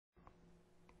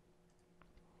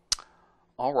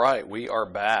All right, we are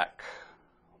back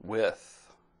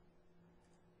with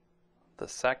the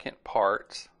second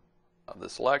part of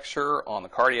this lecture on the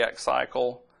cardiac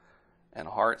cycle and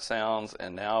heart sounds,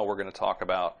 and now we're going to talk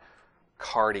about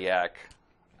cardiac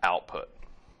output.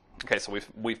 Okay, so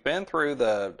we've been through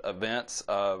the events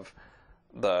of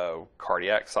the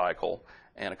cardiac cycle,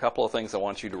 and a couple of things I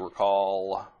want you to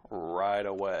recall right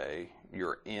away: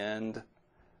 your end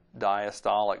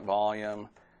diastolic volume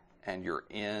and your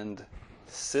end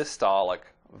systolic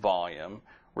volume,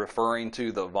 referring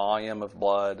to the volume of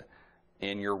blood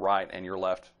in your right and your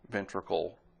left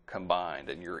ventricle combined.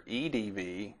 And your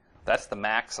EDV, that's the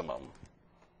maximum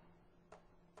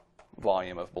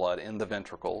volume of blood in the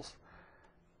ventricles.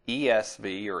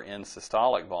 ESV, or end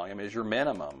systolic volume, is your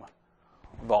minimum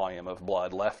volume of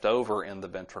blood left over in the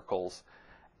ventricles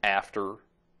after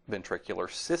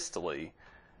ventricular systole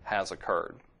has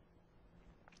occurred.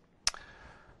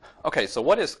 Okay, so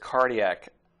what is cardiac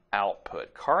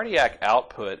output? Cardiac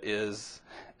output is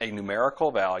a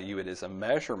numerical value. It is a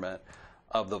measurement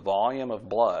of the volume of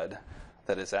blood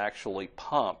that is actually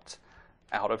pumped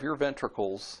out of your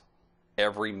ventricles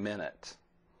every minute.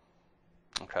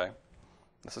 Okay,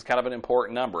 this is kind of an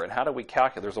important number. And how do we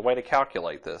calculate? There's a way to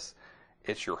calculate this.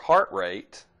 It's your heart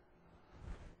rate,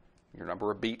 your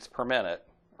number of beats per minute,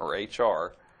 or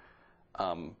HR,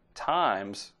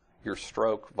 times your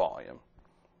stroke volume.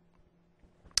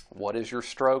 What is your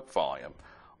stroke volume?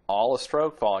 All a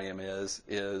stroke volume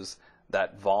is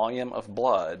that volume of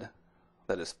blood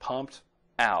that is pumped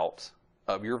out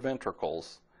of your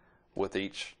ventricles with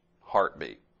each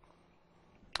heartbeat.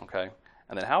 Okay?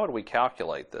 And then how would we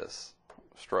calculate this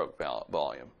stroke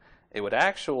volume? It would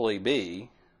actually be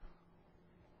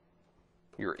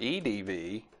your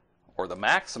EDV, or the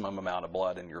maximum amount of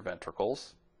blood in your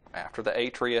ventricles after the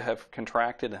atria have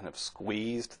contracted and have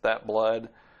squeezed that blood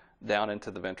down into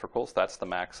the ventricles. That's the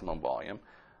maximum volume,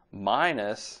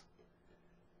 minus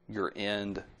your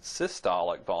end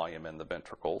systolic volume in the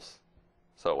ventricles.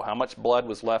 So how much blood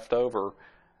was left over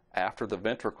after the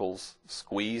ventricles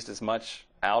squeezed as much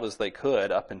out as they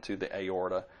could up into the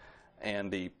aorta and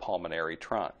the pulmonary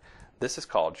trunk. This is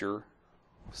called your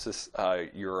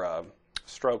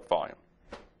stroke volume.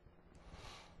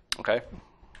 Okay?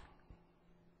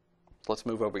 Let's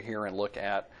move over here and look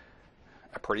at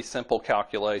a pretty simple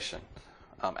calculation.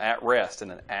 At rest,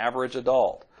 in an average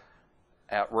adult,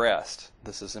 at rest,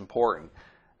 this is important.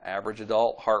 Average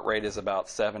adult heart rate is about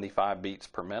 75 beats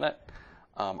per minute.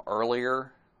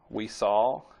 Earlier, we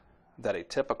saw that a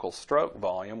typical stroke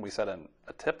volume, we said a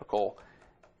typical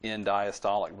end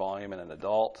diastolic volume in an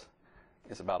adult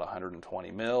is about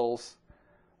 120 mils,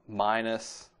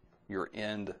 minus your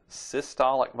end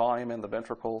systolic volume in the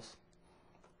ventricles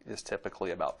is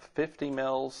typically about 50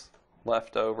 mils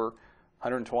left over.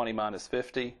 120 minus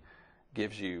 50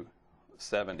 gives you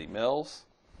 70 mils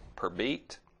per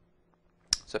beat.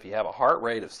 So if you have a heart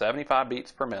rate of 75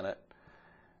 beats per minute,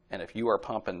 and if you are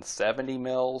pumping 70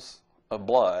 mils of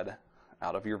blood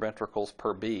out of your ventricles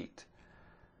per beat,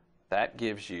 that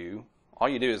gives you, all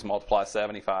you do is multiply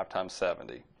 75 times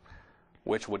 70,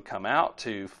 which would come out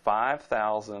to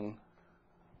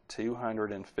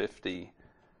 5,250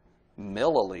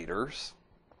 milliliters.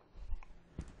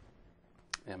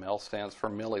 ml stands for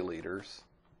milliliters.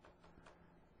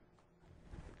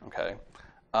 Okay.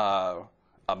 A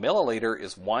milliliter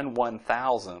is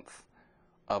 1/1000th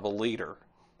of a liter.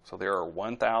 So there are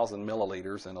 1,000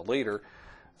 milliliters in a liter.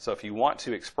 So if you want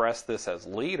to express this as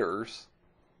liters,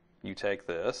 you take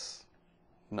this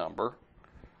number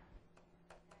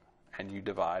and you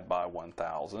divide by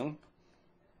 1,000,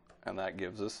 and that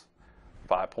gives us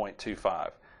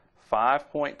 5.25.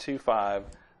 5.25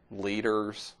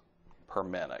 liters per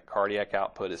minute. Cardiac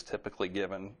output is typically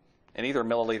given in either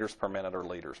milliliters per minute or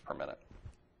liters per minute.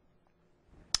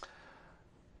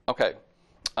 Okay.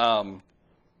 Now,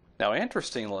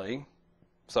 interestingly,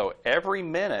 so every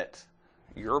minute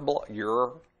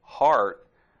your heart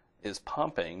is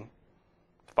pumping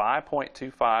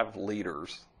 5.25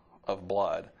 liters of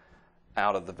blood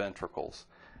out of the ventricles.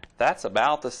 That's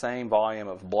about the same volume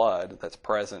of blood that's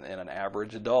present in an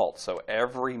average adult. So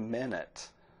every minute,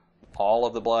 all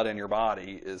of the blood in your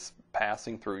body is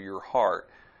passing through your heart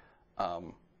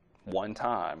one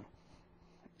time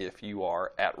if you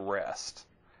are at rest.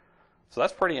 So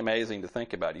that's pretty amazing to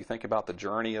think about. You think about the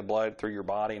journey of blood through your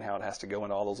body and how it has to go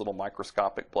into all those little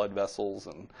microscopic blood vessels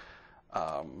and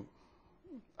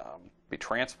be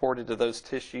transported to those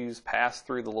tissues, pass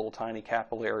through the little tiny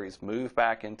capillaries, move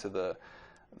back into the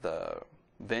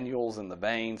venules and the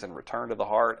veins and return to the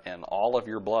heart, and all of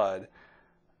your blood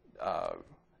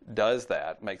does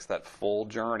that, makes that full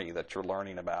journey that you're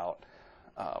learning about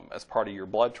as part of your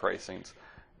blood tracings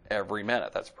every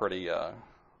minute. That's pretty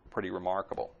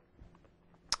remarkable.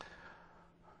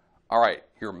 All right,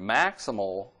 your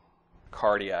maximal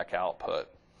cardiac output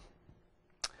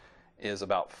is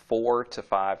about 4 to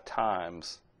 5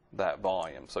 times that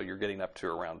volume. So you're getting up to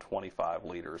around 25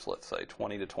 liters, let's say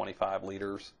 20 to 25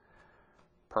 liters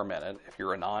per minute if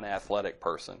you're a non-athletic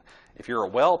person. If you're a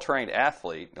well-trained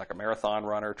athlete, like a marathon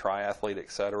runner, triathlete,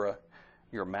 etc.,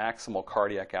 your maximal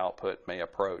cardiac output may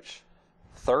approach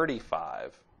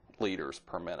 35 liters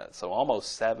per minute, so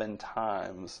almost 7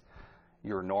 times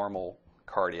your normal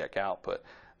cardiac output.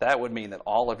 That would mean that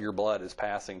all of your blood is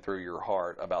passing through your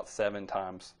heart about 7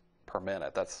 times per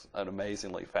minute. That's an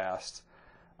amazingly fast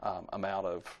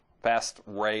fast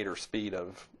rate or speed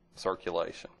of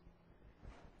circulation.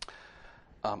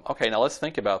 Okay, now let's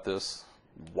think about this.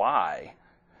 Why,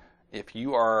 if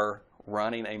you are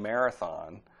running a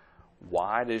marathon,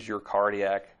 why does your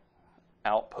cardiac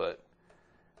output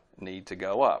need to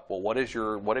go up? Well, what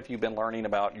have you been learning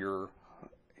about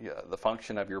the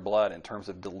function of your blood in terms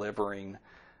of delivering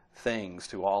things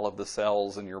to all of the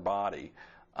cells in your body,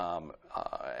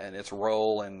 and its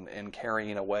role in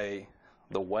carrying away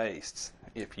the wastes?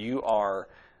 If you are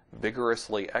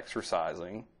vigorously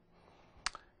exercising,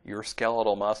 your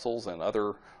skeletal muscles and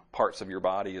other parts of your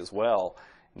body as well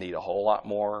need a whole lot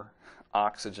more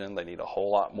oxygen. They need a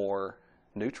whole lot more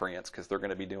nutrients because they're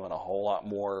going to be doing a whole lot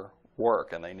more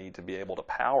work, and they need to be able to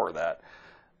power that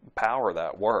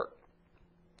work.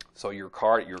 So your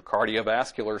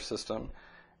cardiovascular system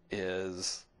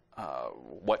is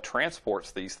what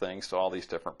transports these things to all these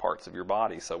different parts of your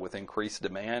body. So with increased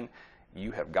demand,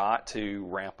 you have got to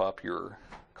ramp up your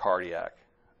cardiac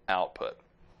output.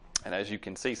 And as you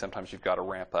can see, sometimes you've got to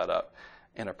ramp that up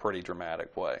in a pretty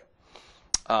dramatic way.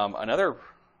 Another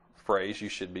phrase you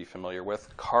should be familiar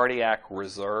with, cardiac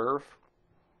reserve.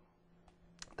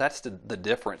 That's the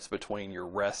difference between your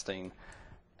resting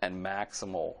and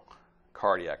maximal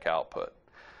cardiac output.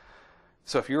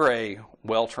 So if you're a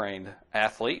well-trained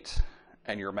athlete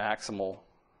and your maximal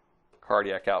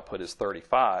cardiac output is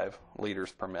 35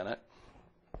 liters per minute,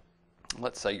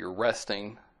 let's say your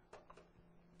resting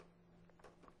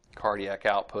cardiac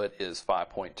output is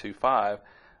 5.25,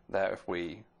 that if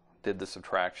we did the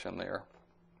subtraction there,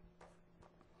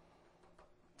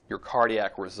 your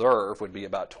cardiac reserve would be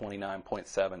about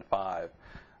 29.75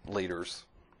 liters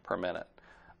per minute.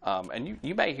 And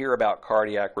you may hear about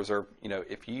cardiac reserve.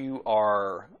 If you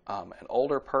are an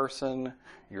older person,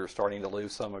 you're starting to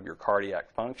lose some of your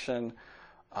cardiac function,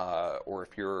 or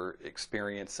if you're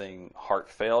experiencing heart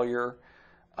failure.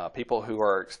 People who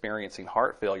are experiencing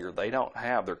heart failure, they don't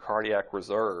have, their cardiac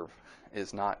reserve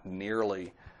is not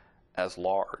nearly as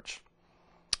large.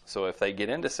 So if they get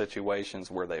into situations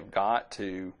where they've got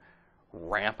to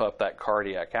ramp up that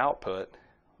cardiac output,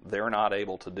 they're not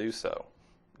able to do so.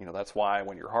 That's why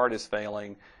when your heart is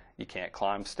failing, you can't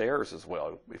climb stairs as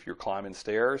well. If you're climbing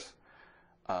stairs,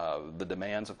 the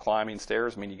demands of climbing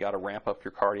stairs mean you got to ramp up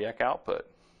your cardiac output.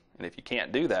 And if you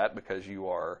can't do that because you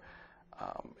are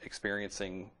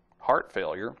experiencing heart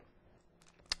failure,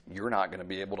 you're not going to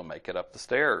be able to make it up the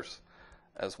stairs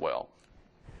as well.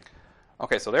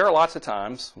 Okay, so there are lots of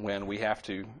times when we have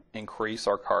to increase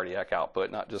our cardiac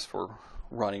output, not just for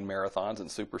running marathons and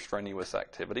super strenuous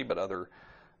activity, but other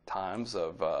times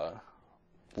of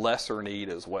lesser need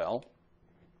as well,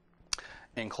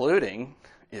 including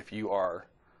if you are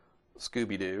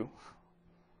Scooby-Doo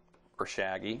or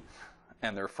Shaggy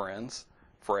and their friends,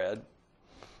 Fred.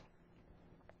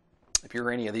 If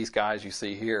you're any of these guys you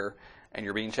see here and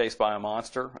you're being chased by a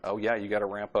monster, oh yeah, you got to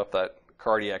ramp up that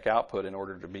cardiac output in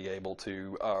order to be able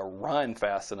to run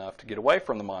fast enough to get away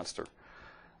from the monster.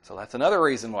 So that's another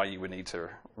reason why you would need to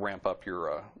ramp up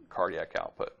your cardiac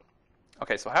output.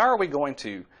 Okay, so how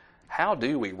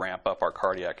do we ramp up our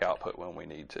cardiac output when we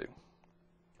need to?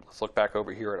 Let's look back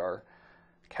over here at our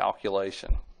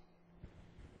calculation.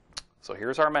 So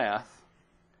here's our math.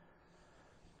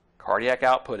 Cardiac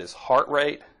output is heart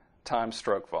rate times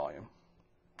stroke volume.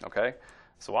 Okay,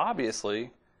 so obviously,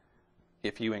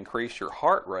 if you increase your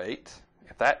heart rate,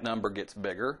 if that number gets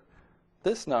bigger,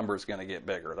 this number is going to get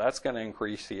bigger. That's going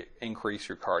to increase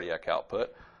your cardiac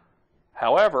output.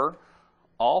 However,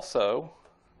 also,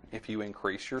 if you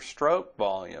increase your stroke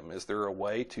volume, is there a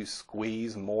way to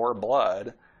squeeze more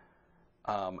blood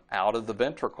out of the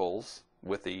ventricles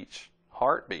with each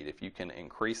heartbeat? If you can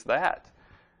increase that,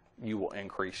 you will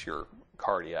increase your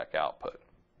cardiac output.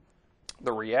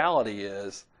 The reality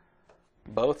is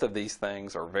both of these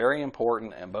things are very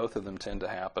important, and both of them tend to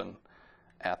happen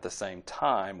at the same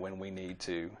time when we need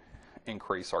to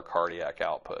increase our cardiac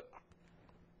output.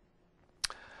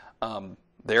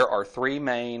 there are three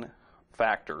main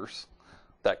factors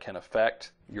that can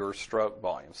affect your stroke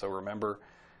volume. So remember,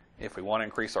 if we want to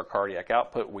increase our cardiac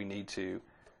output, we need to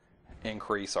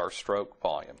increase our stroke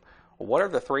volume. Well, what are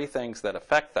the three things that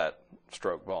affect that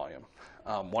stroke volume?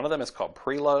 One of them is called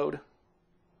preload,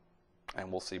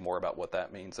 and we'll see more about what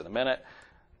that means in a minute.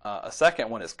 A second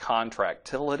one is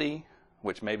contractility,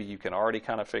 which maybe you can already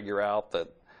kind of figure out that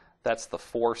that's the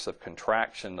force of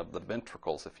contraction of the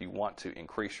ventricles. If you want to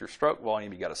increase your stroke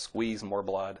volume, you got to squeeze more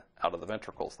blood out of the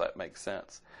ventricles. That makes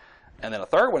sense. And then a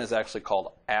third one is actually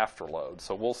called afterload.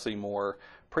 So we'll see more.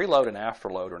 Preload and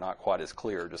afterload are not quite as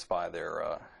clear just by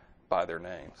their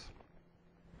names.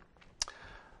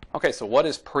 Okay, so what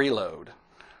is preload?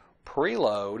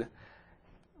 Preload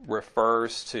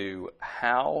refers to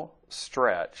how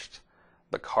stretched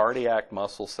the cardiac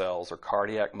muscle cells or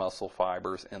cardiac muscle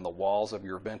fibers in the walls of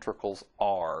your ventricles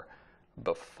are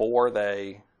before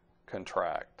they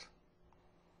contract.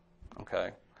 Okay?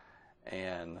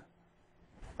 And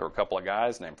there were a couple of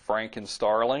guys named Frank and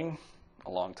Starling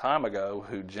a long time ago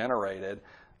who generated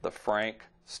the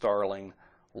Frank-Starling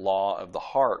law of the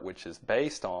heart, which is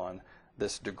based on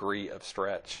this degree of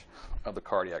stretch of the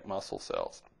cardiac muscle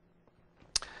cells.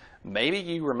 Maybe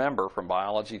you remember from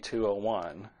Biology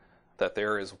 201 that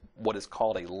there is what is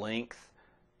called a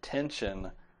length-tension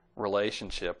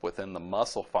relationship within the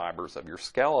muscle fibers of your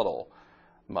skeletal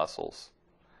muscles.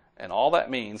 And all that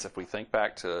means, if we think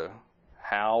back to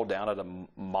how down at a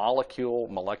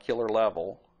molecular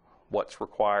level, what's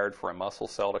required for a muscle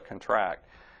cell to contract,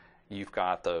 you've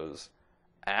got those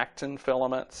actin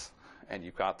filaments and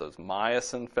you've got those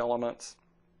myosin filaments,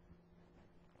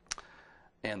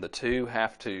 and the two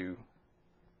have to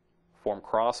form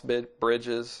cross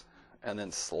bridges and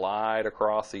then slide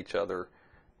across each other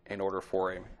in order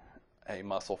for a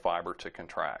muscle fiber to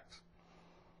contract.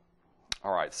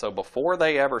 All right, so before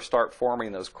they ever start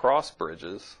forming those cross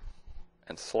bridges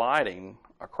and sliding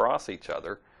across each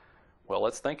other, well,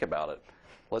 let's think about it.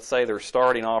 Let's say they're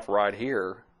starting off right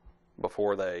here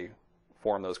before they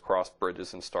form those cross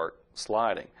bridges and start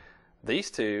sliding.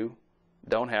 These two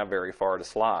don't have very far to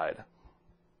slide.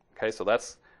 Okay, so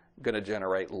that's going to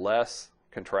generate less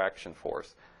contraction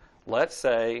force. Let's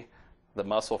say the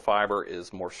muscle fiber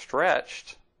is more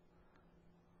stretched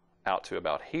out to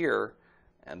about here,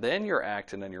 and then your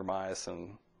actin and your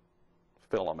myosin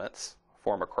filaments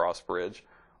form a cross bridge.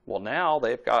 Well, now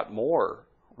they've got more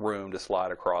room to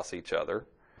slide across each other,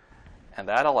 and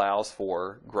that allows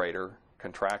for greater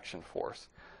contraction force.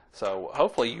 So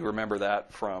hopefully you remember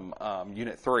that from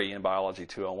Unit 3 in Biology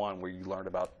 201, where you learned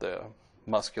about the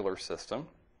muscular system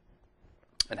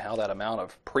and how that amount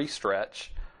of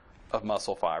pre-stretch of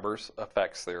muscle fibers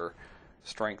affects their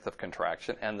strength of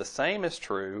contraction. And the same is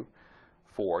true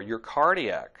for your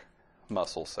cardiac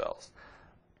muscle cells.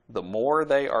 The more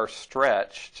they are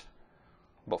stretched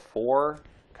before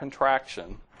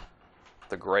contraction,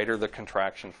 the greater the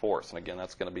contraction force. And again,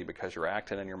 that's going to be because your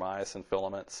actin and your myosin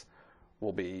filaments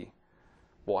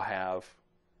will have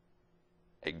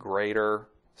a greater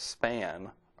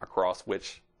span across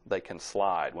which they can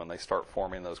slide when they start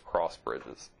forming those cross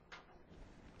bridges.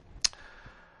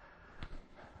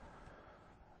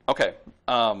 Okay,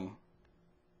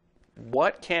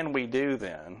 what can we do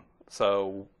then?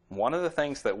 So one of the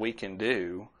things that we can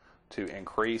do to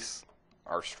increase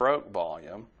our stroke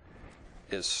volume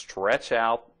is stretch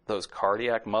out those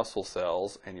cardiac muscle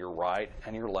cells in your right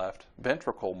and your left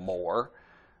ventricle more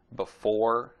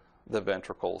before the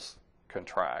ventricles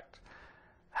contract.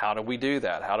 How do we do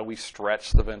that? How do we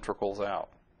stretch the ventricles out?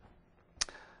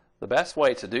 The best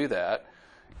way to do that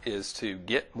is to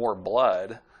get more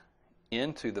blood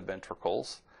into the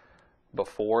ventricles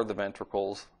before the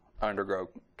ventricles undergo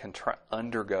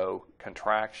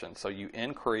contraction. So you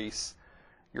increase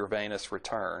your venous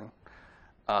return.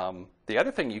 The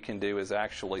other thing you can do is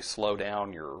actually slow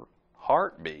down your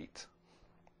heartbeat.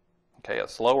 Okay, a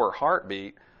slower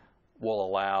heartbeat will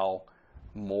allow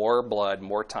more blood,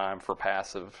 more time for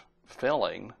passive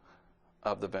filling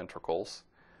of the ventricles,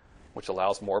 which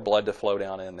allows more blood to flow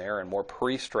down in there and more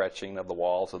pre-stretching of the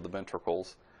walls of the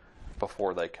ventricles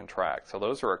before they contract. So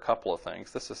those are a couple of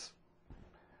things. This is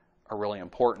a really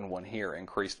important one here,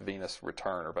 increased venous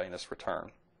return or venous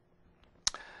return.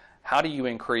 How do you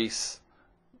increase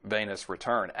venous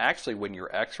return? Actually, when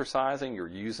you're exercising, you're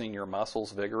using your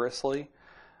muscles vigorously.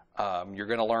 You're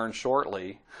going to learn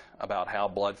shortly about how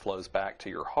blood flows back to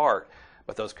your heart,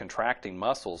 but those contracting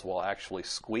muscles will actually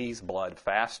squeeze blood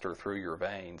faster through your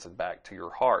veins and back to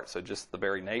your heart. So just the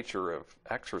very nature of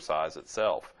exercise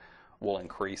itself will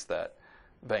increase that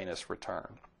venous return.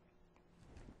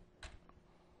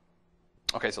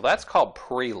 Okay, so that's called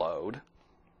preload.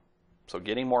 So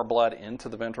getting more blood into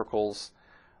the ventricles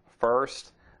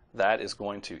first, that is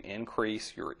going to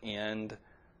increase your end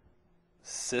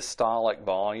systolic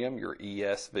volume, your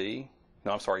ESV.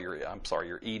 No, I'm sorry,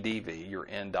 your EDV, your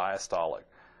end diastolic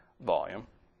volume.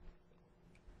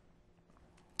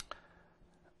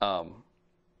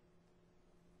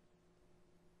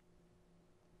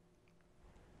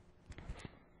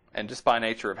 And just by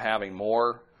nature of having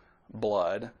more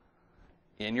blood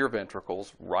in your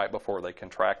ventricles right before they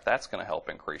contract, that's going to help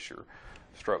increase your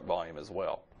stroke volume as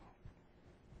well.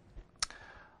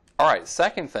 All right,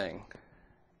 second thing,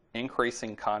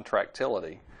 increasing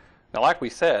contractility. Now, like we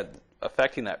said,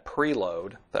 affecting that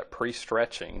preload, that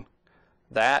pre-stretching,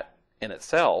 that in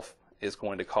itself is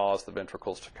going to cause the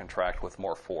ventricles to contract with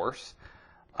more force.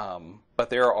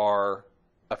 But there are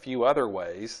a few other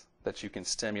ways that you can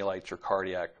stimulate your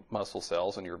cardiac muscle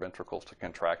cells and your ventricles to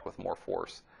contract with more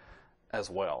force as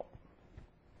well.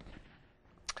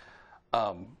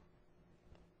 Again,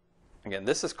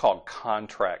 this is called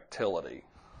contractility.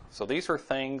 So these are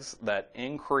things that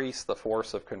increase the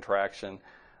force of contraction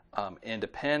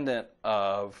independent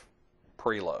of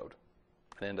preload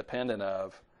and independent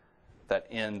of that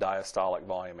end diastolic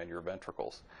volume in your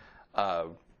ventricles.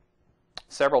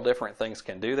 Several different things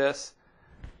can do this.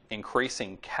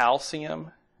 Increasing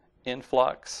calcium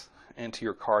influx into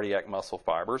your cardiac muscle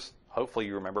fibers. Hopefully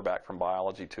you remember back from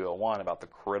Biology 201 about the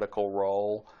critical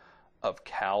role of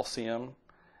calcium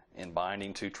in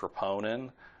binding to troponin,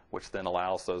 which then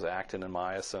allows those actin and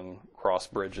myosin cross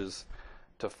bridges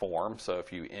to form. So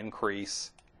if you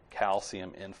increase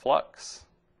calcium influx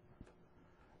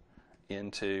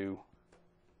into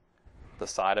the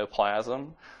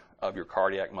cytoplasm of your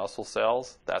cardiac muscle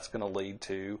cells, that's going to lead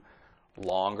to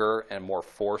longer and more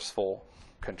forceful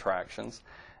contractions.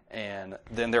 And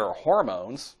then there are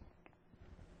hormones,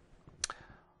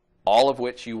 all of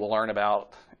which you will learn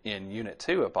about in Unit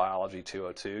 2 of Biology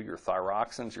 202, your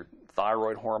thyroxins, your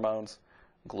thyroid hormones,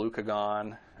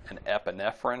 glucagon, and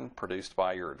epinephrine produced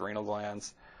by your adrenal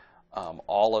glands.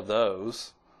 All of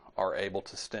those are able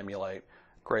to stimulate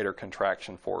greater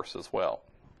contraction force as well.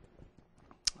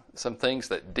 Some things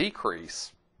that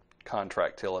decrease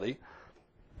contractility,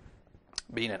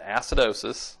 being an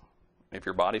acidosis, if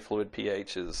your body fluid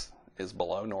pH is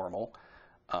below normal,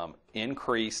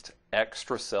 increased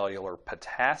extracellular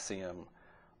potassium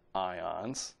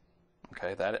ions,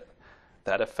 okay,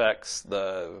 that affects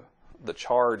the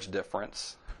charge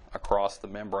difference across the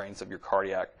membranes of your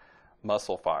cardiac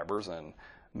muscle fibers and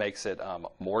makes it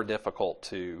more difficult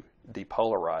to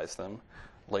depolarize them,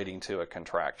 leading to a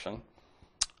contraction.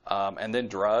 And then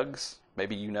drugs,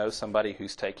 maybe you know somebody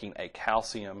who's taking a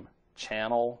calcium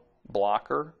channel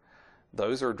blocker.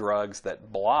 Those are drugs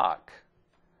that block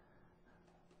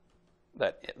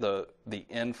the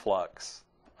influx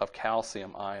of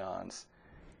calcium ions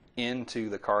into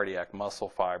the cardiac muscle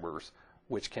fibers,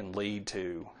 which can lead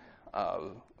to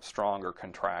stronger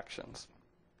contractions.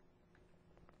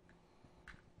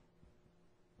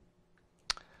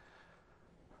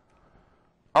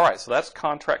 All right, so that's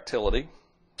contractility.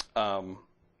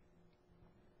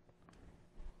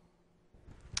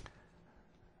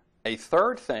 A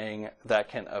third thing that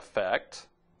can affect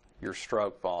your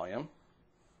stroke volume,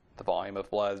 the volume of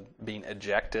blood being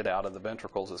ejected out of the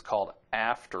ventricles, is called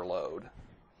afterload.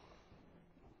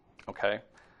 Okay?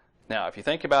 Now, if you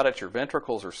think about it, your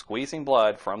ventricles are squeezing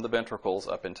blood from the ventricles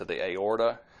up into the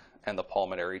aorta and the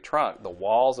pulmonary trunk. The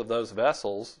walls of those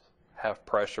vessels have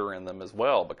pressure in them as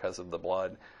well because of the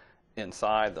blood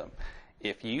inside them.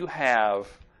 If you have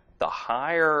the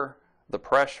higher the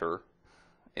pressure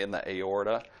in the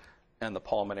aorta and the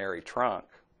pulmonary trunk,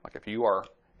 like if you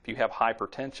have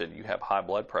hypertension, you have high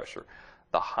blood pressure,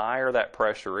 the higher that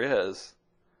pressure is,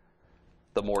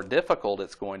 the more difficult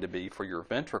it's going to be for your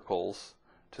ventricles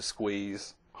to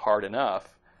squeeze hard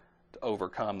enough to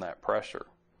overcome that pressure.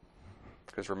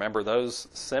 Because remember, those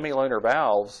semilunar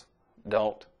valves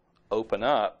don't open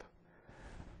up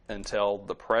until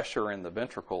the pressure in the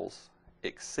ventricles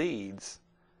exceeds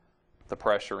the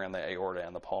pressure in the aorta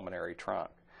and the pulmonary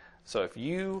trunk. So if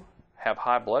you have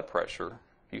high blood pressure,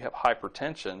 if you have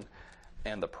hypertension,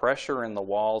 and the pressure in the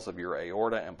walls of your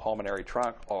aorta and pulmonary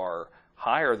trunk are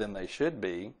higher than they should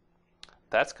be,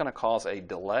 that's going to cause a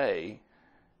delay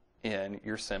in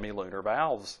your semilunar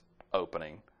valves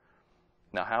opening.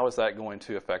 Now, how is that going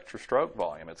to affect your stroke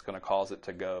volume? It's going to cause it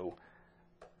to go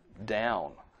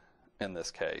down in this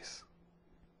case.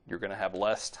 You're going to have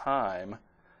less time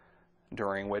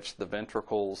during which the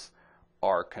ventricles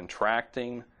are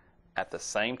contracting at the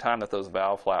same time that those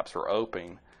valve flaps are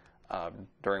open,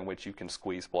 during which you can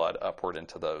squeeze blood upward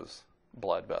into those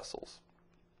blood vessels.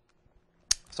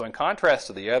 So in contrast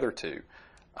to the other two,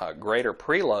 greater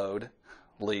preload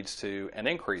leads to an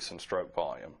increase in stroke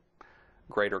volume.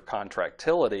 Greater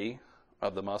contractility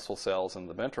of the muscle cells in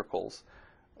the ventricles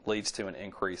leads to an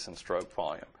increase in stroke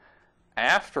volume.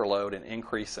 Afterload, an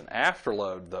increase in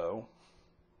afterload, though,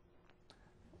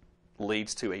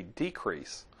 leads to a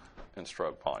decrease in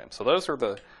stroke volume. So those are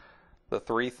the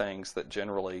three things that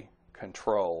generally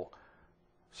control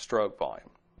stroke volume.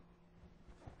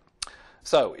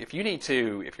 So if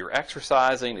you're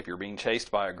exercising, if you're being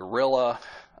chased by a gorilla,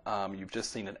 you've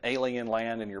just seen an alien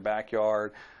land in your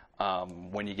backyard,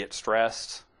 when you get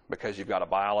stressed because you've got a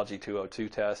biology 202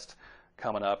 test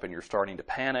coming up and you're starting to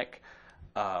panic,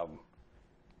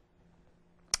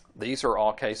 these are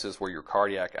all cases where your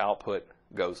cardiac output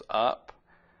goes up,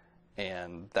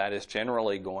 and that is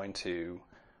generally going to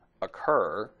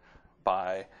occur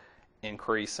by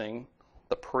increasing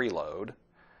the preload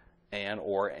and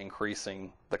or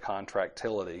increasing the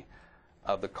contractility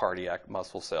of the cardiac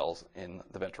muscle cells in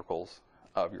the ventricles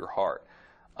of your heart.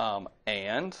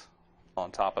 And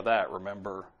on top of that,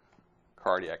 remember,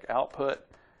 cardiac output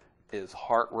is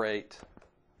heart rate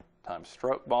times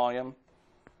stroke volume.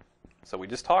 So we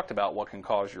just talked about what can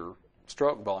cause your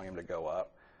stroke volume to go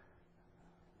up,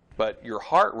 but your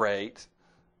heart rate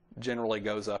generally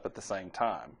goes up at the same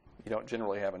time. You don't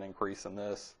generally have an increase in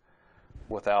this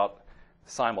without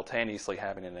simultaneously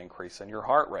having an increase in your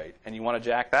heart rate. And you want to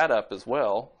jack that up as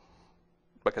well,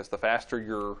 because the faster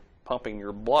you're pumping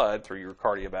your blood through your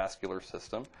cardiovascular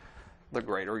system, the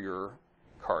greater your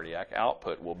cardiac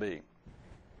output will be.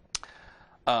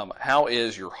 How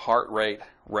is your heart rate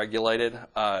regulated?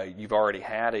 You've already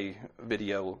had a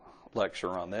video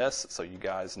lecture on this, so you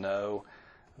guys know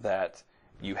that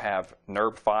you have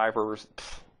nerve fibers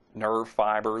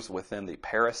within the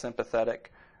parasympathetic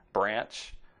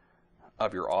branch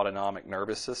of your autonomic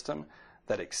nervous system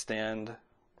that extend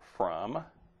from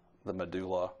the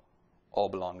medulla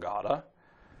oblongata.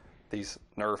 These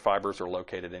nerve fibers are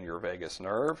located in your vagus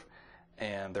nerve,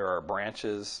 and there are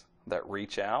branches that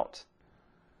reach out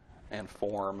and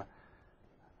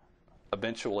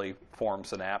eventually form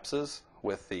synapses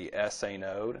with the SA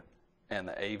node and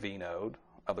the AV node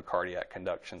of the cardiac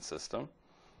conduction system.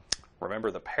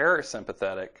 Remember, the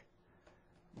parasympathetic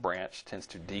branch tends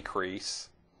to decrease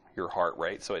your heart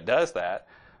rate, so it does that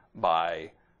by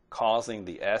causing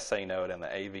the SA node and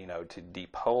the AV node to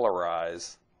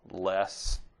depolarize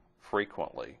less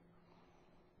frequently.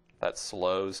 That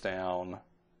slows down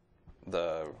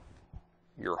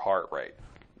your heart rate,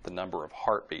 the number of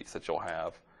heartbeats that you'll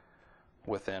have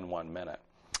within 1 minute.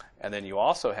 And then you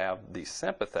also have the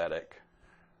sympathetic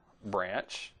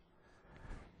branch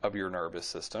of your nervous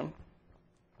system,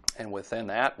 and within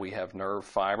that we have nerve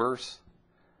fibers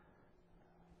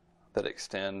that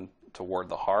extend toward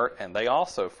the heart, and they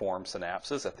also form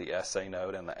synapses at the SA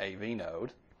node and the AV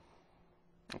node.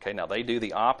 Okay, now they do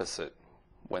the opposite.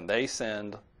 When they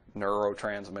send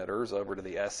neurotransmitters over to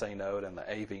the SA node and the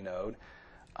AV node,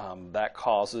 that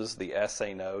causes the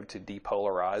SA node to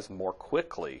depolarize more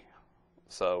quickly.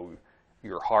 So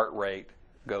your heart rate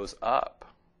goes up.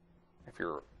 If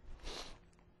your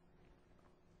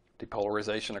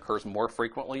depolarization occurs more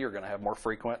frequently, you're going to have more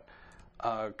frequent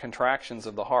contractions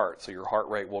of the heart, so your heart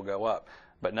rate will go up.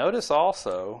 But notice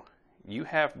also, you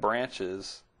have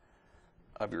branches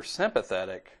of your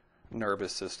sympathetic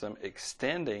nervous system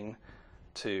extending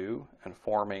to and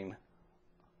forming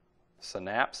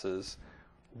synapses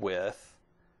with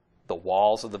the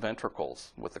walls of the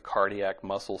ventricles, with the cardiac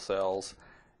muscle cells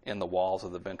in the walls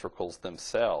of the ventricles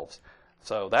themselves.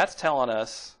 So that's telling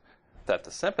us that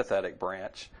the sympathetic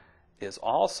branch is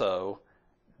also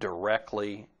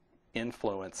directly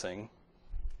influencing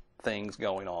things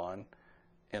going on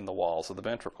in the walls of the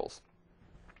ventricles.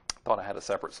 Thought I had a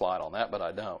separate slide on that, but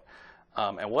I don't.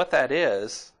 And what that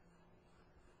is,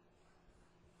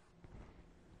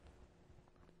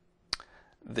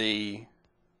 the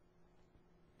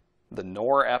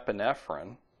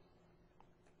norepinephrine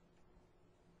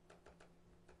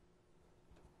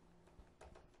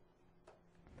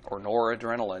or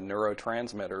noradrenaline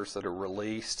neurotransmitters that are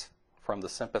released from the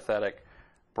sympathetic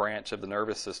branch of the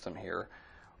nervous system here,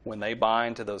 when they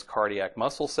bind to those cardiac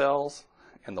muscle cells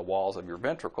in the walls of your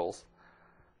ventricles,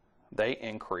 they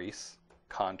increase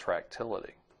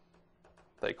contractility.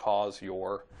 They cause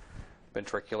your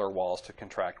ventricular walls to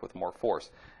contract with more force.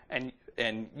 And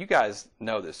you guys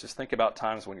know this. Just think about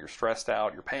times when you're stressed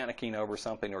out, you're panicking over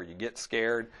something, or you get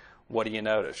scared. What do you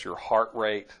notice? Your heart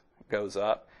rate goes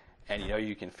up, and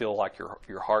you can feel like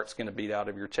your heart's going to beat out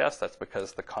of your chest. That's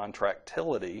because the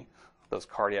contractility, those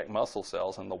cardiac muscle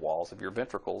cells in the walls of your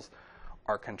ventricles,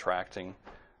 are contracting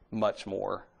much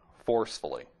more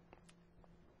forcefully.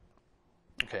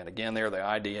 Okay, and again there the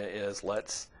idea is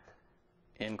let's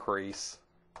increase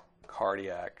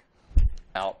cardiac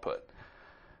output.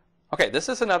 Okay, this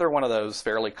is another one of those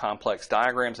fairly complex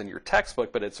diagrams in your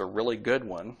textbook, but it's a really good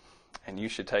one, and you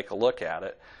should take a look at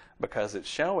it because it's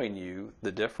showing you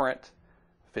the different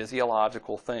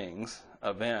physiological things,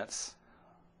 events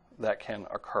that can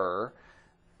occur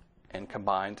and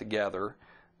combine together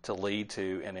to lead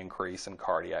to an increase in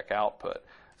cardiac output.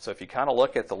 So if you kind of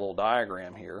look at the little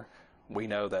diagram here, we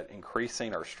know that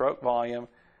increasing our stroke volume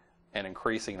and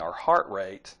increasing our heart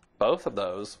rate, both of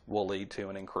those will lead to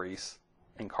an increase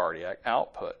in cardiac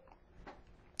output.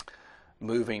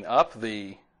 Moving up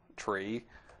the tree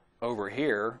over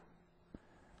here,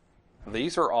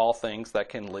 these are all things that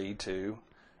can lead to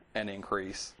an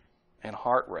increase in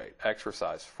heart rate,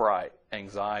 exercise, fright,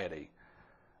 anxiety.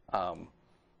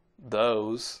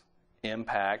 Those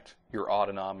impact your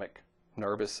autonomic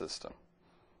nervous system.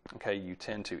 Okay, you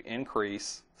tend to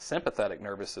increase sympathetic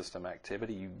nervous system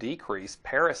activity. You decrease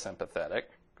parasympathetic,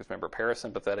 because remember,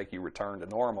 parasympathetic, you return to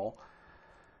normal.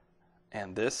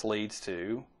 And this leads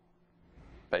to,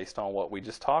 based on what we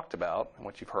just talked about and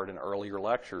what you've heard in earlier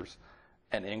lectures,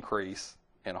 an increase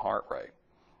in heart rate.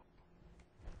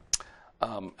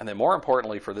 And then more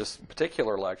importantly for this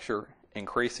particular lecture,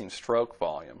 increasing stroke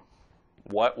volume.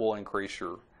 What will increase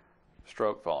your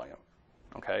stroke volume?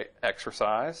 Okay,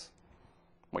 exercise.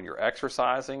 When you're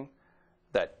exercising,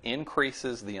 that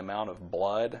increases the amount of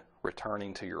blood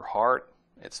returning to your heart.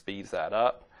 It speeds that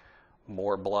up.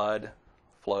 More blood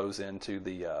flows into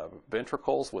the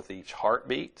ventricles with each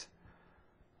heartbeat.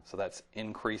 So that's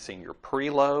increasing your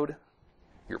preload.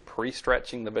 You're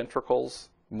pre-stretching the ventricles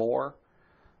more,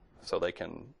 so they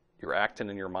can, your actin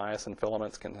and your myosin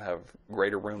filaments can have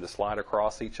greater room to slide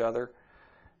across each other.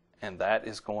 And that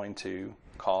is going to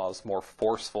cause more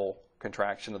forceful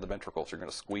contraction of the ventricles. You're going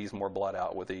to squeeze more blood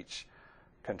out with each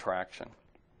contraction.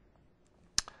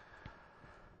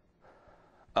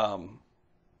 And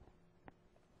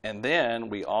then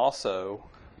we also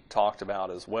talked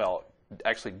about as well,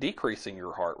 actually decreasing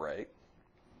your heart rate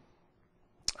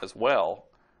as well.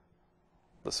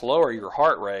 The slower your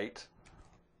heart rate,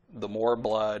 the more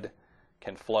blood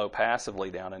can flow passively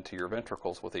down into your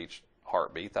ventricles with each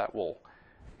heartbeat. That will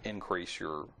increase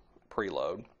your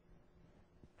preload.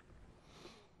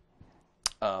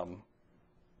 And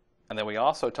then we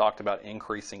also talked about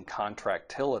increasing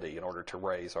contractility in order to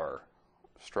raise our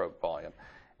stroke volume.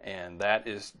 And that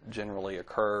is generally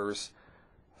occurs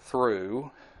through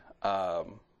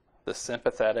the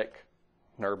sympathetic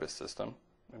nervous system.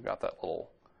 We've got that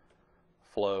little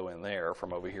flow in there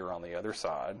from over here on the other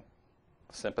side.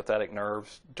 Sympathetic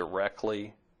nerves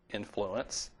directly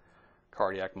influence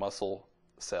cardiac muscle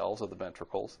cells of the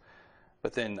ventricles.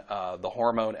 But then the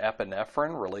hormone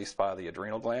epinephrine released by the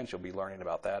adrenal glands, you'll be learning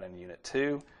about that in Unit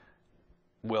 2,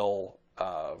 will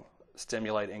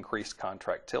stimulate increased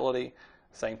contractility.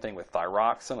 Same thing with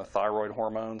thyroxine, the thyroid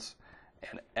hormones,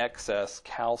 and excess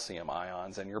calcium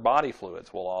ions in your body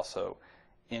fluids will also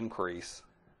increase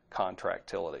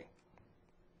contractility.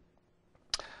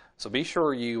 So be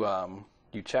sure you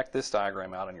check this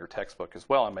diagram out in your textbook as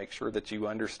well and make sure that you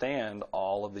understand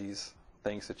all of these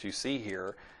things that you see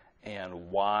here and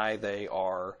why they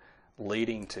are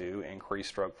leading to increased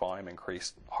stroke volume,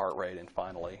 increased heart rate, and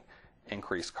finally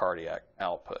increased cardiac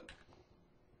output.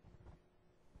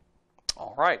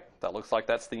 All right, that looks like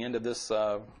that's the end of this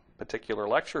particular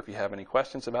lecture. If you have any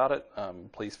questions about it,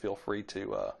 please feel free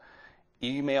to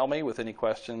email me with any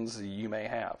questions you may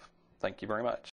have. Thank you very much.